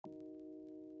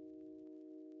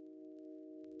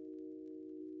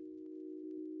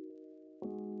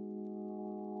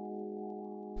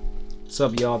What's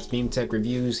up, y'all? It's Beam Tech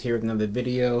Reviews here with another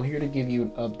video. Here to give you an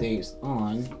update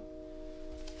on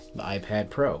the iPad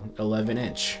Pro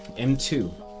 11-inch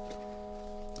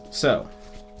M2. So,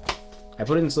 I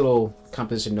put it in this little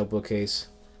composition notebook case.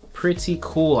 Pretty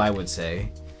cool, I would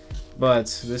say. But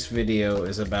this video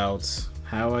is about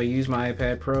how I use my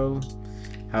iPad Pro,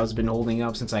 how it's been holding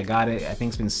up since I got it. I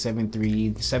think it's been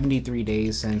 73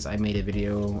 days since I made a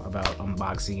video about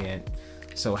unboxing it.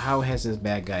 So how has this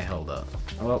bad guy held up?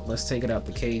 Well, let's take it out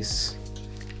the case.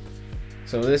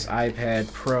 So this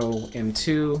iPad Pro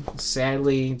M2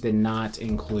 sadly did not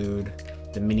include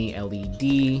the mini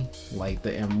LED like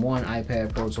the M1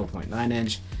 iPad Pro 12.9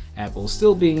 inch. Apple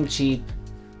still being cheap.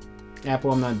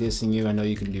 Apple, I'm not dissing you. I know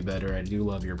you can do better. I do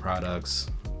love your products.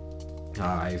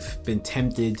 I've been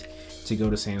tempted to go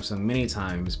to Samsung many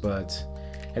times, but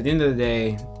at the end of the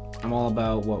day, I'm all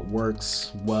about what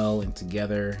works well and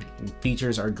together. And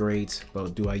features are great,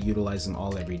 but do I utilize them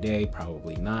all every day?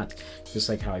 Probably not. Just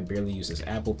like how I barely use this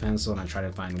Apple Pencil and I try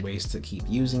to find ways to keep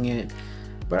using it.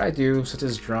 But I do, such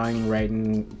as drawing,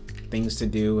 writing, things to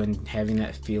do, and having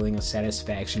that feeling of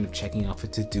satisfaction of checking off a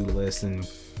to-do list and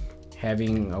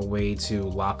having a way to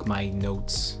lock my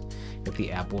notes with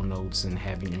the Apple Notes and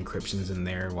having encryptions in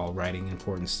there while writing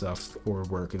important stuff or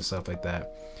work and stuff like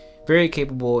that. Very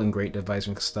capable and great device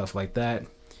and stuff like that.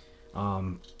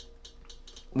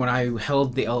 When I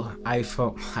held the iPad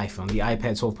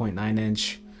 12.9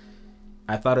 inch,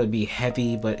 I thought it would be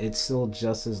heavy, but it's still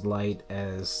just as light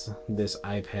as this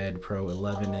iPad Pro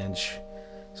 11 inch.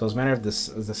 So it's a matter of the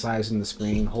size and the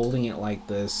screen. Holding it like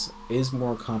this is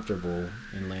more comfortable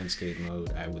in landscape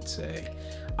mode, I would say.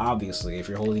 Obviously, if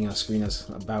you're holding a screen that's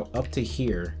about up to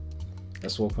here,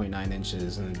 that's 12.9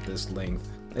 inches and this length,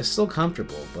 it's still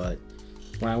comfortable. But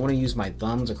when I want to use my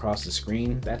thumbs across the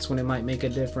screen, that's when it might make a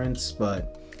difference.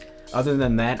 But other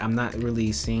than that, I'm not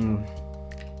really seeing,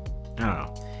 I don't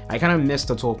know. I kind of missed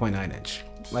the 12.9 inch.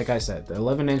 Like I said, the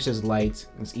 11 inch is light.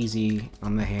 It's easy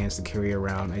on the hands to carry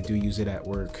around. I do use it at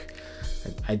work.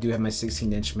 I do have my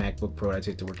 16-inch MacBook Pro that I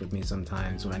take to work with me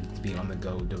sometimes when I need to be on the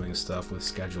go doing stuff with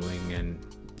scheduling and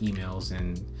emails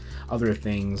and other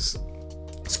things,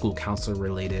 school counselor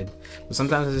related. But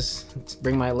sometimes I just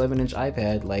bring my 11-inch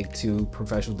iPad, like to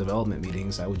professional development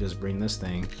meetings. I would just bring this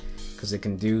thing because it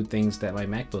can do things that my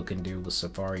MacBook can do with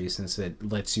Safari, since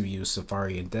it lets you use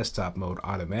Safari in desktop mode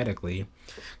automatically.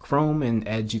 Chrome and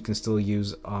Edge you can still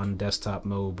use on desktop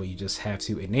mode, but you just have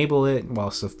to enable it, while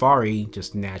Safari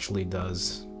just naturally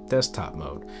does desktop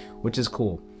mode, which is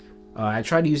cool. I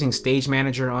tried using Stage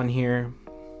Manager on here.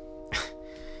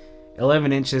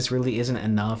 11 inches really isn't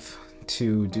enough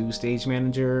to do Stage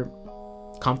Manager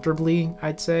comfortably,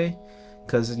 I'd say,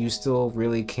 because you still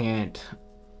really can't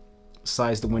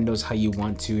size the windows how you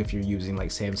want to if you're using like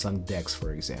Samsung DeX,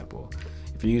 for example.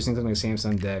 If you're using something like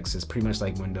Samsung DeX, it's pretty much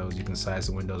like Windows. You can size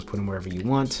the windows, put them wherever you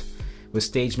want. With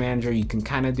Stage Manager, you can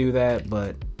kind of do that,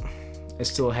 but it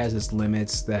still has its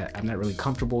limits that I'm not really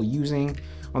comfortable using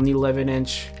on the 11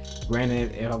 inch.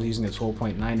 Granted, if I was using a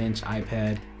 12.9 inch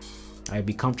iPad, I'd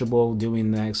be comfortable doing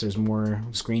that because there's more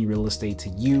screen real estate to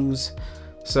use.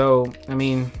 So, I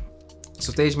mean,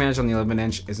 so Stage Manager on the 11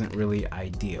 inch isn't really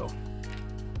ideal.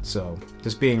 So,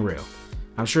 just being real.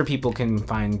 I'm sure people can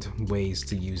find ways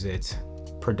to use it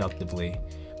productively.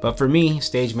 But for me,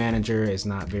 Stage Manager is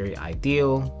not very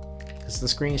ideal because the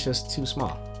screen is just too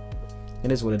small.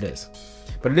 It is what it is.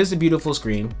 But it is a beautiful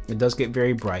screen. It does get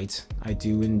very bright. I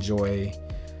do enjoy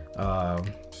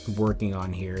working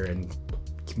on here and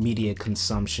media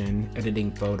consumption, editing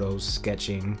photos,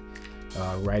 sketching,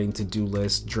 writing to-do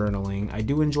lists, journaling. I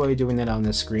do enjoy doing that on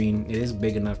the screen. It is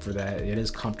big enough for that. It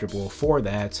is comfortable for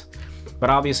that. But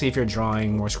obviously, if you're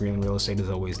drawing, more screen real estate is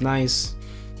always nice.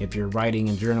 If you're writing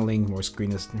and journaling, more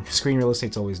screen real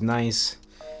estate is always nice.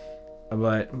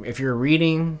 But if you're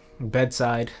reading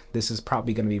bedside, this is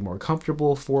probably going to be more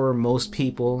comfortable for most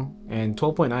people. And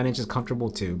 12.9 inch is comfortable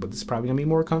too, but it's probably going to be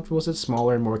more comfortable as it's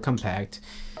smaller and more compact.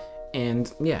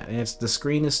 And yeah, the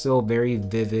screen is still very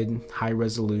vivid, high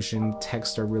resolution.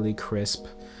 Texts are really crisp.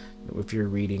 If you're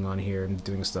reading on here and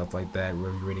doing stuff like that,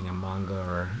 whether you're reading a manga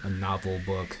or a novel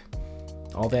book,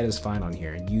 all that is fine on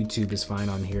here. YouTube is fine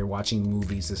on here. Watching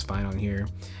movies is fine on here.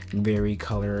 Very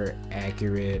color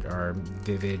accurate or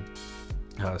vivid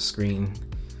screen.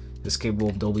 It's capable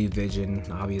of Dolby Vision,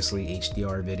 obviously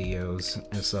HDR videos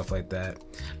and stuff like that.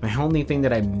 My only thing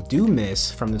that I do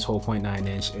miss from the 12.9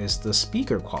 inch is the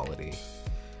speaker quality.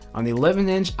 On the 11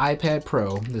 inch iPad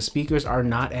Pro, the speakers are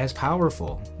not as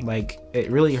powerful. Like, it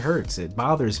really hurts. It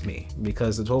bothers me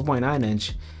because the 12.9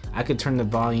 inch, I could turn the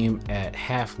volume at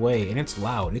halfway and it's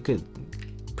loud. It could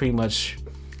pretty much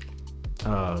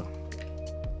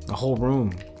A whole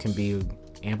room can be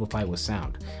amplified with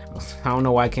sound. I don't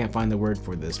know why I can't find the word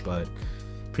for this, but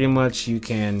pretty much you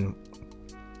can,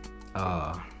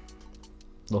 the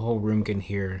whole room can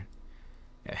hear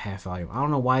at half volume. I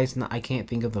don't know why I can't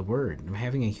think of the word. I'm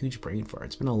having a huge brain fart.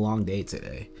 It's been a long day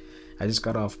today. I just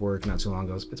got off work not too long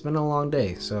ago. It's been a long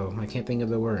day, so I can't think of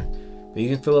the word. But you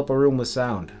can fill up a room with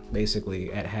sound,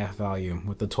 basically, at half volume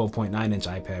with the 12.9-inch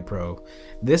iPad Pro.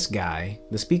 This guy,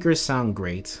 the speakers sound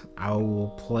great. I will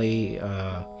play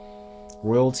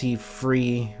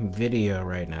royalty-free video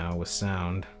right now with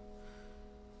sound.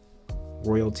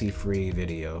 Royalty-free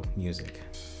video music.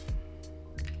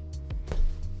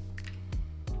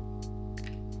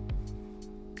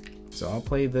 So I'll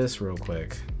play this real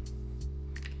quick.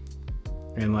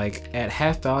 And like at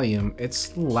half volume,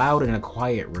 it's loud in a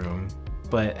quiet room,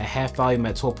 but at half volume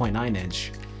at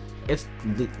 12.9-inch,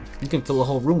 you can fill a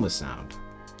whole room with sound.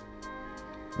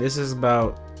 This is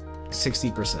about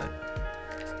 60%.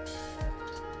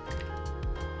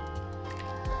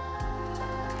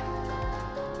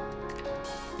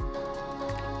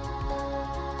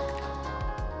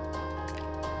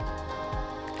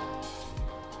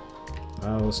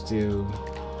 Let's do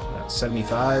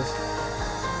 75.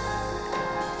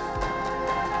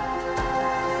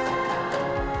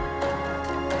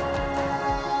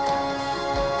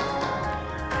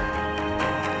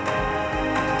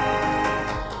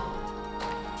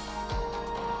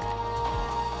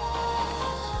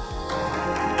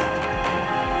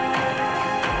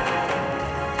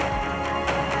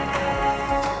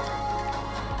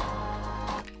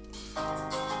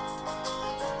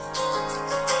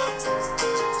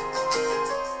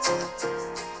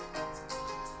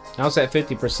 Now it's at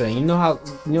 50%.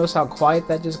 You notice how quiet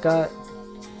that just got?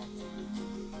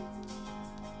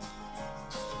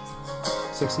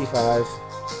 65.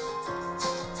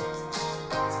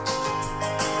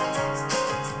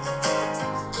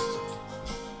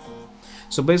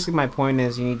 So basically my point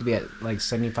is you need to be at like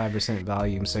 75%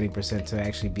 volume, 70% to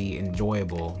actually be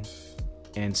enjoyable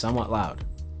and somewhat loud.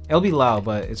 It'll be loud,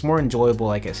 but it's more enjoyable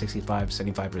like at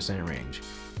 65-75% range.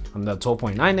 On the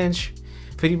 12.9-inch,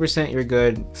 50% you're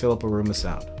good, fill up a room with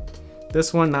sound.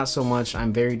 This one, not so much.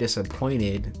 I'm very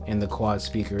disappointed in the quad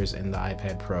speakers in the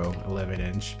iPad Pro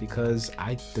 11-inch because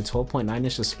the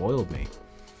 12.9-inch just spoiled me.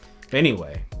 But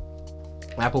anyway,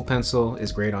 Apple Pencil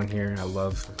is great on here. I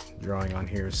love drawing on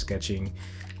here, sketching,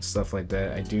 stuff like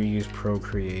that. I do use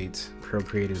Procreate.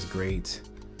 Procreate is great.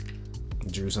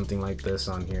 Drew something like this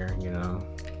on here, you know,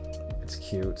 it's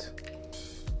cute.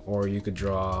 Or you could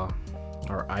draw,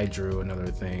 or I drew another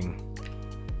thing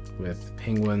with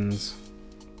penguins,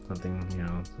 something, you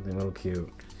know, something a little cute.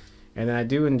 And then I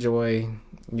do enjoy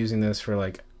using this for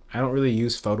like, I don't really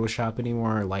use Photoshop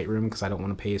anymore or Lightroom because I don't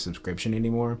want to pay a subscription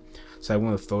anymore. So I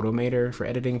went with Photomator for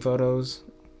editing photos.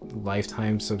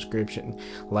 Lifetime subscription,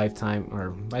 lifetime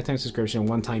subscription,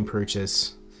 one-time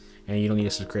purchase, and you don't need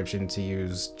a subscription to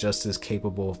use just as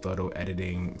capable photo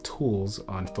editing tools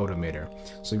on Photomator.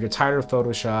 So if you're tired of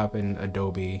Photoshop and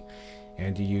Adobe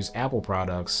and you use Apple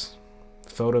products,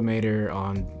 Photomator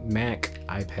on Mac,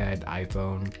 iPad,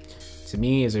 iPhone, to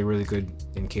me is a really good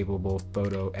and capable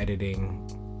photo editing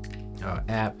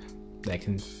app that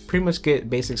can pretty much get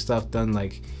basic stuff done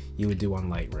like you would do on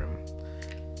Lightroom.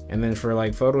 And then for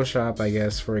like Photoshop, I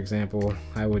guess, for example,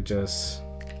 I would just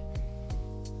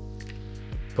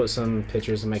put some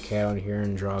pictures of my cat on here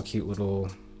and draw cute little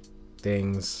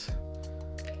things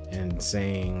and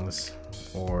sayings,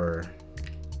 or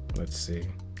let's see,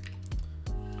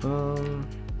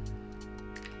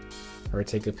 or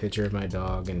take a picture of my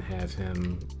dog and have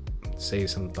him say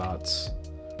some thoughts.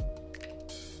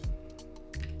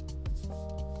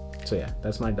 So yeah,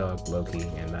 that's my dog Loki,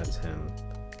 and that's him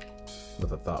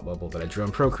with a thought bubble that I drew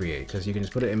on Procreate, because you can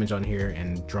just put an image on here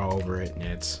and draw over it, and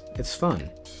it's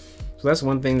fun. So that's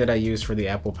one thing that I use for the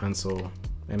Apple Pencil.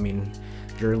 I mean,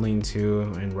 journaling too,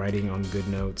 and writing on good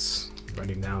notes,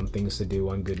 writing down things to do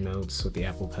on good notes with the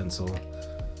Apple Pencil.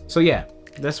 So yeah,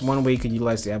 that's one way you could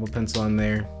utilize the Apple Pencil on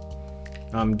there.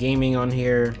 Gaming on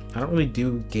here, I don't really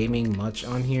do gaming much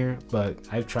on here, but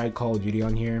I've tried Call of Duty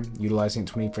on here, utilizing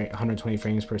 120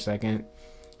 frames per second.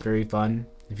 Very fun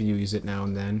if you use it now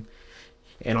and then.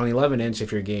 And on the 11-inch,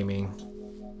 if you're gaming,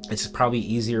 it's probably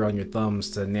easier on your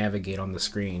thumbs to navigate on the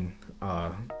screen.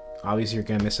 Obviously you're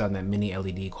gonna miss out on that mini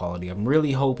LED quality. I'm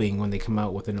really hoping when they come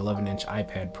out with an 11-inch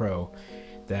iPad Pro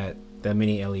that the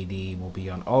mini LED will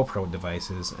be on all Pro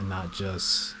devices and not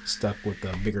just stuck with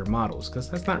the bigger models,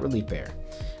 because that's not really fair.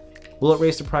 Will it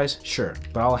raise the price? Sure,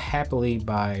 but I'll happily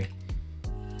buy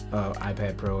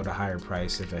iPad Pro at a higher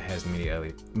price if it has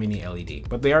mini LED.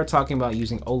 But they are talking about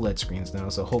using OLED screens now,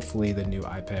 so hopefully the new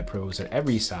iPad Pros at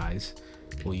every size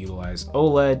will utilize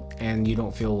OLED, and you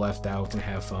don't feel left out and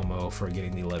have FOMO for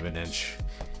getting the 11-inch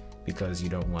because you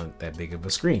don't want that big of a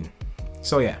screen.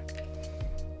 So yeah.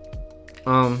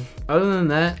 Other than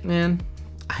that, man,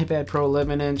 iPad Pro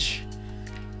 11-inch.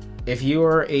 If you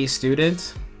are a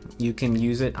student, you can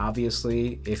use it.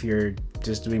 Obviously, if you're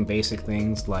just doing basic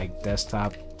things like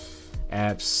desktop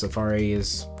apps, Safari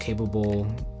is capable.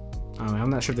 I'm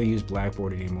not sure if they use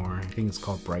Blackboard anymore. I think it's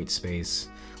called Brightspace.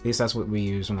 At least that's what we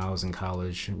used when I was in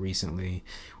college recently,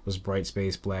 was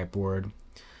Brightspace, Blackboard.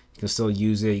 You can still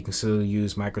use it. You can still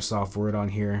use Microsoft Word on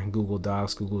here, Google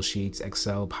Docs, Google Sheets,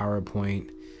 Excel,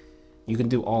 PowerPoint. You can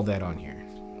do all that on here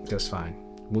just fine.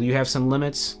 Will you have some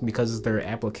limits because there are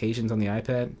applications on the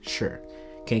iPad? Sure.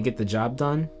 Can it get the job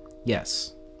done?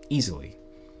 Yes, easily.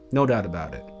 No doubt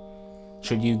about it.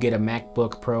 Should you get a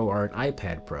MacBook Pro or an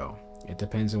iPad Pro? It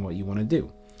depends on what you want to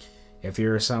do. If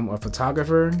you're a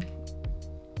photographer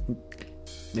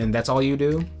and that's all you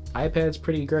do, iPad's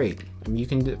pretty great. I mean, you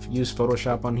can use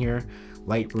Photoshop on here,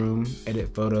 Lightroom,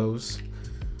 edit photos.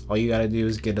 All you gotta do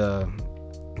is get a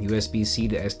USB-C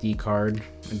to SD card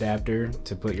adapter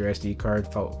to put your SD card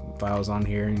files on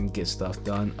here and get stuff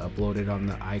done, upload it on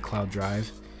the iCloud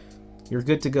drive. You're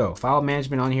good to go. File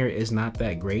management on here is not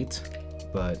that great,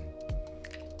 but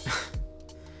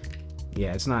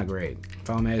yeah, it's not great.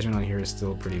 File management on here is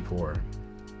still pretty poor,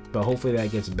 but hopefully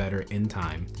that gets better in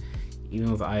time.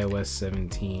 Even with iOS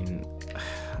 17,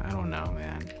 I don't know,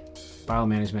 man. File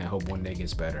management, I hope one day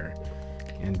gets better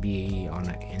and be on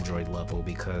an Android level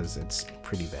because it's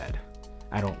pretty bad.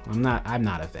 I'm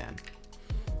not a fan.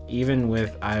 Even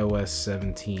with iOS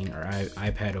 17 or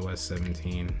iPadOS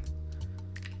 17,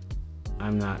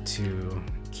 I'm not too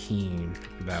keen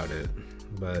about it,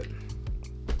 but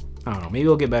I don't know, maybe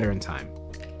it'll get better in time,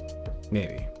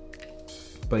 maybe.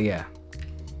 But yeah,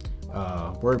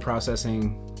 word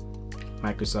processing,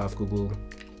 Microsoft, Google,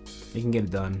 you can get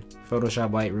it done.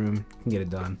 Photoshop, Lightroom, can get it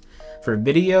done. For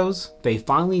videos, they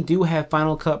finally do have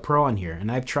Final Cut Pro on here,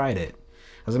 and I've tried it.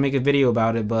 I was gonna make a video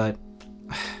about it, but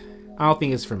I don't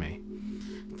think it's for me.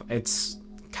 It's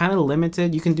kind of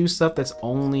limited. You can do stuff that's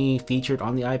only featured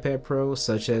on the iPad Pro,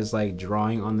 such as like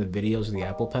drawing on the videos with the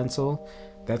Apple Pencil.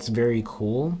 That's very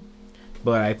cool,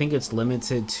 but I think it's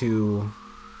limited to,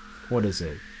 what is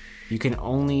it? You can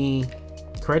only,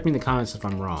 correct me in the comments if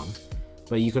I'm wrong,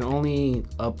 but you can only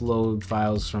upload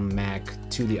files from Mac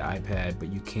to the iPad,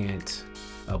 but you can't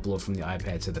upload from the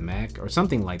iPad to the Mac or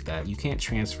something like that. You can't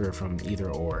transfer from either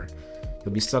or.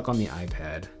 You'll be stuck on the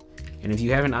iPad. And if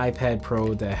you have an iPad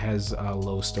Pro that has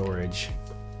low storage,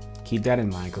 keep that in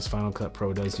mind because Final Cut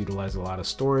Pro does utilize a lot of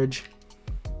storage.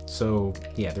 So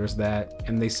yeah, there's that.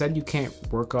 And they said you can't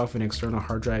work off an external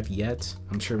hard drive yet.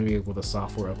 I'm sure maybe with a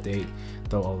software update,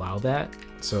 they'll allow that.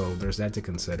 So there's that to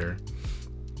consider.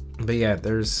 But yeah,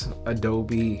 there's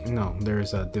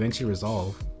there's a DaVinci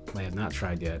Resolve. I have not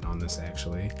tried yet on this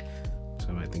actually. So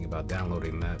I might think about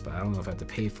downloading that, but I don't know if I have to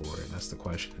pay for it. That's the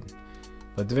question.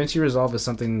 But DaVinci Resolve is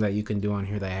something that you can do on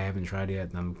here that I haven't tried yet,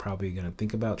 and I'm probably gonna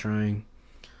think about trying.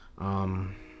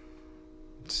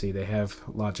 Let's see, they have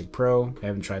Logic Pro. I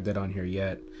haven't tried that on here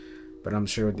yet, but I'm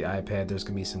sure with the iPad there's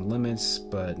gonna be some limits,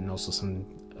 and also some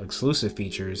exclusive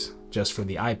features just for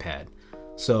the iPad.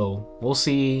 So we'll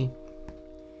see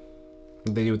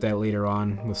what they do with that later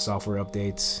on with software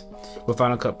updates. With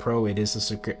Final Cut Pro, it is a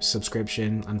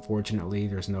subscription. Unfortunately,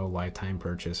 there's no lifetime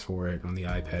purchase for it on the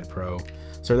iPad Pro.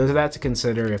 So there's that to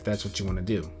consider if that's what you want to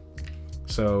do.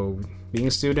 So being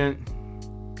a student,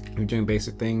 you're doing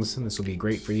basic things, and this will be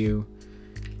great for you.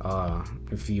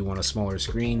 If you want a smaller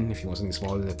screen, if you want something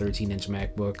smaller than a 13-inch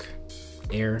MacBook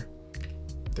Air,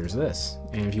 there's this.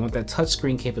 And if you want that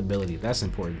touchscreen capability, that's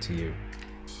important to you,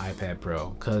 iPad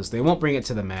Pro, because they won't bring it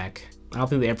to the Mac. I don't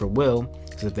think they ever will,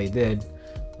 because if they did,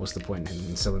 what's the point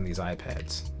in selling these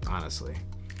iPads, honestly?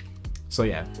 So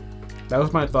yeah, that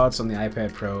was my thoughts on the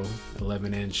iPad Pro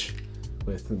 11-inch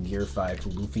with Gear 5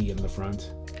 Luffy in the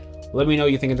front. Let me know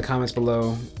what you think in the comments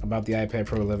below about the iPad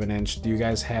Pro 11-inch. Do you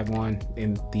guys have one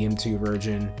in the M2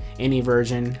 version? Any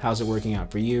version? How's it working out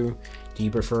for you? Do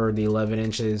you prefer the 11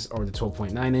 inches or the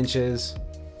 12.9 inches?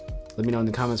 Let me know in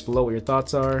the comments below what your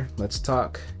thoughts are. Let's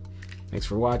talk. Thanks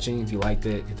for watching. If you liked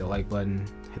it, hit the like button,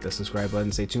 hit the subscribe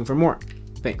button, stay tuned for more.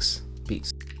 Thanks.